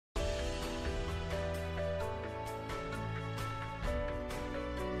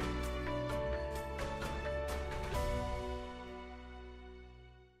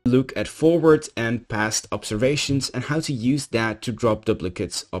look at forward and past observations and how to use that to drop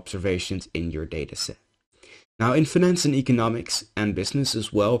duplicates observations in your dataset. Now, in finance and economics and business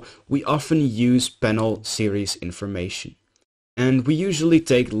as well, we often use panel series information. And we usually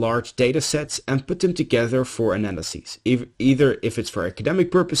take large data sets and put them together for analyses, either if it's for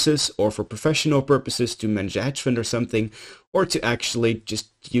academic purposes or for professional purposes to manage a hedge fund or something, or to actually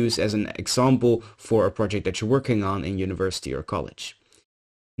just use as an example for a project that you're working on in university or college.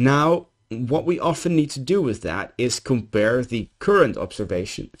 Now, what we often need to do with that is compare the current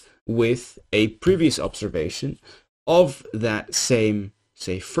observation with a previous observation of that same,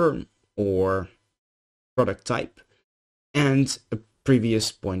 say, firm or product type and a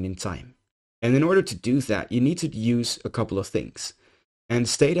previous point in time. And in order to do that, you need to use a couple of things. And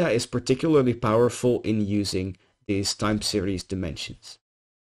Stata is particularly powerful in using these time series dimensions.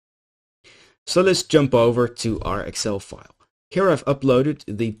 So let's jump over to our Excel file. Here I've uploaded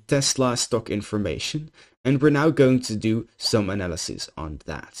the Tesla stock information, and we're now going to do some analysis on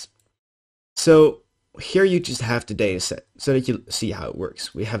that. So here you just have the data set so that you see how it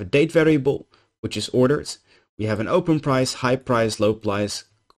works. We have a date variable, which is ordered. We have an open price, high price, low price,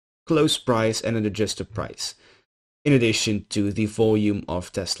 close price, and an adjusted price, in addition to the volume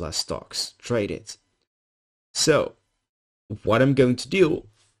of Tesla stocks traded. So what I'm going to do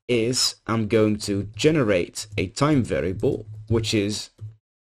is I'm going to generate a time variable, which is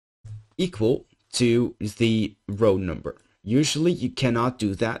equal to the row number. Usually you cannot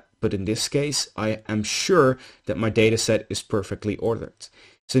do that, but in this case, I am sure that my data set is perfectly ordered.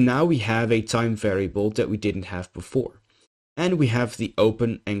 So now we have a time variable that we didn't have before. And we have the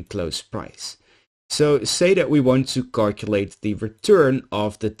open and close price. So say that we want to calculate the return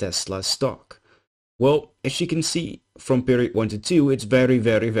of the Tesla stock. Well, as you can see from period 1 to 2, it's very,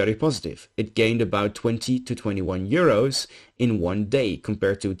 very, very positive. It gained about 20 to 21 euros in one day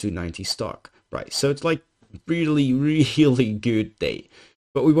compared to 290 stock price. So it's like really, really good day.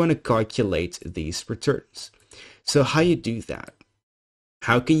 But we want to calculate these returns. So how you do that?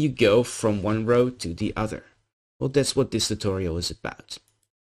 How can you go from one row to the other? Well, that's what this tutorial is about.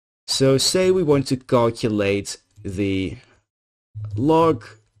 So say we want to calculate the log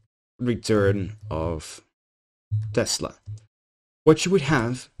return of Tesla. What you would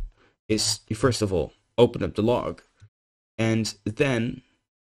have is you first of all open up the log, and then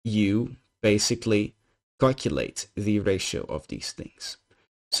you basically calculate the ratio of these things.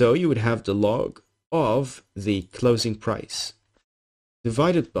 So you would have the log of the closing price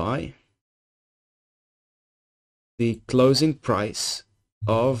divided by the closing price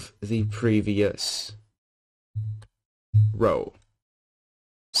of the previous row.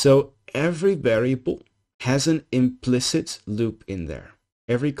 So every variable has an implicit loop in there.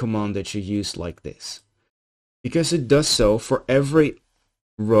 Every command that you use like this, because it does so for every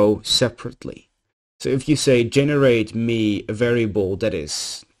row separately. So if you say generate me a variable that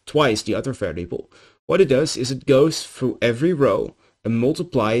is twice the other variable, what it does is it goes through every row and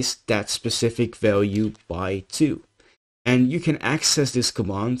multiplies that specific value by 2. And you can access this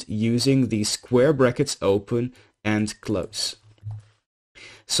command using the square brackets open and close.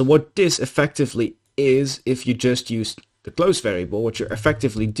 So what this effectively is, if you just use the close variable, what you're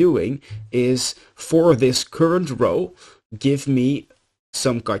effectively doing is, for this current row, give me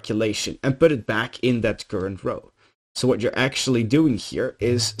some calculation and put it back in that current row. So what you're actually doing here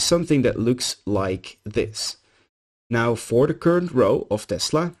is something that looks like this. Now for the current row of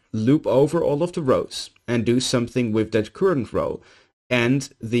Tesla, loop over all of the rows and do something with that current row and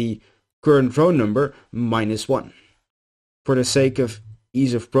the current row number -1. For the sake of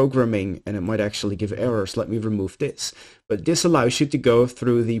ease of programming, and it might actually give errors, let me remove this. But this allows you to go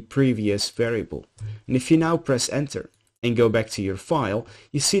through the previous variable. And if you now press enter and go back to your file,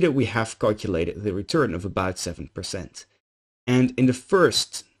 you see that we have calculated the return of about 7%. And in the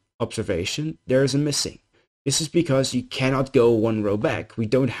first observation, there is a missing. This is because you cannot go one row back. We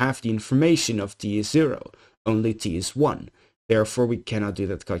don't have the information of t is 0, only t is 1. Therefore, we cannot do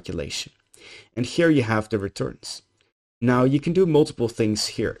that calculation. And here you have the returns. Now, you can do multiple things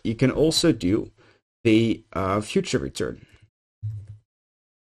here. You can also do the future return.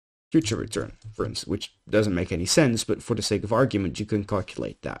 Future return, for instance, which doesn't make any sense, but for the sake of argument, you can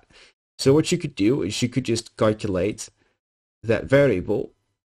calculate that. So what you could do is you could just calculate that variable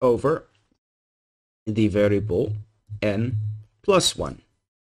over the variable n plus 1.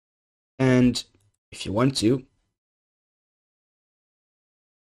 And if you want to,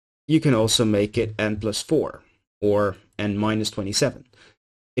 you can also make it n plus 4 or n minus 27.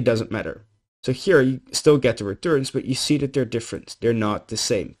 It doesn't matter. So here you still get the returns, but you see that they're different. They're not the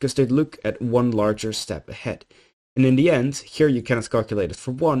same because they look at one larger step ahead. And in the end, here you cannot calculate it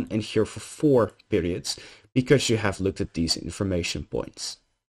for 1 and here for 4 periods because you have looked at these information points.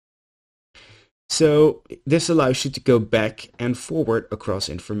 So this allows you to go back and forward across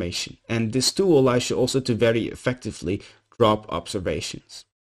information. And this tool allows you also to very effectively drop observations.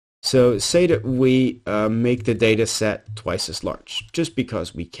 So say that we make the data set twice as large, just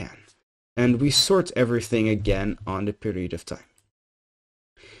because we can. And we sort everything again on the period of time.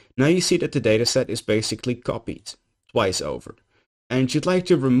 Now you see that the data set is basically copied twice over. And you'd like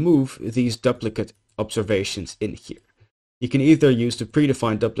to remove these duplicate observations in here. You can either use the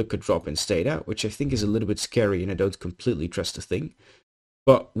predefined duplicate drop in Stata, which I think is a little bit scary and I don't completely trust the thing.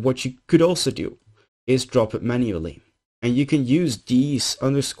 But what you could also do is drop it manually. And you can use these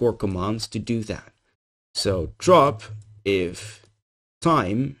underscore commands to do that. So drop if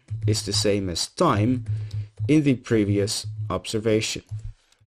time is the same as time in the previous observation.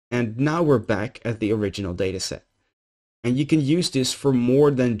 And now we're back at the original dataset. And you can use this for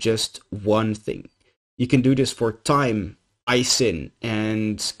more than just one thing. You can do this for time, ISIN,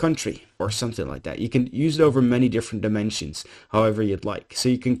 and country, or something like that. You can use it over many different dimensions, however you'd like. So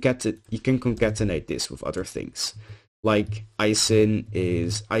you can concatenate this with other things. Like ISIN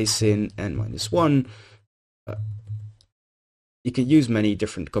is ISIN n minus 1. You can use many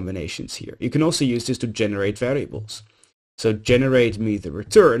different combinations here. You can also use this to generate variables. So generate me the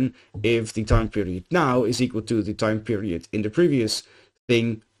return if the time period now is equal to the time period in the previous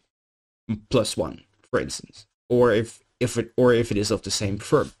thing plus 1, for instance, or if it is of the same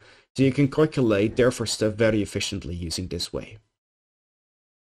firm. So you can calculate therefore stuff very efficiently using this way.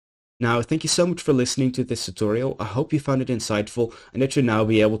 Now, thank you so much for listening to this tutorial. I hope you found it insightful and that you'll now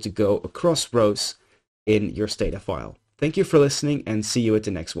be able to go across rows in your Stata file. Thank you for listening and see you at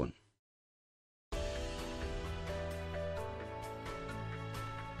the next one.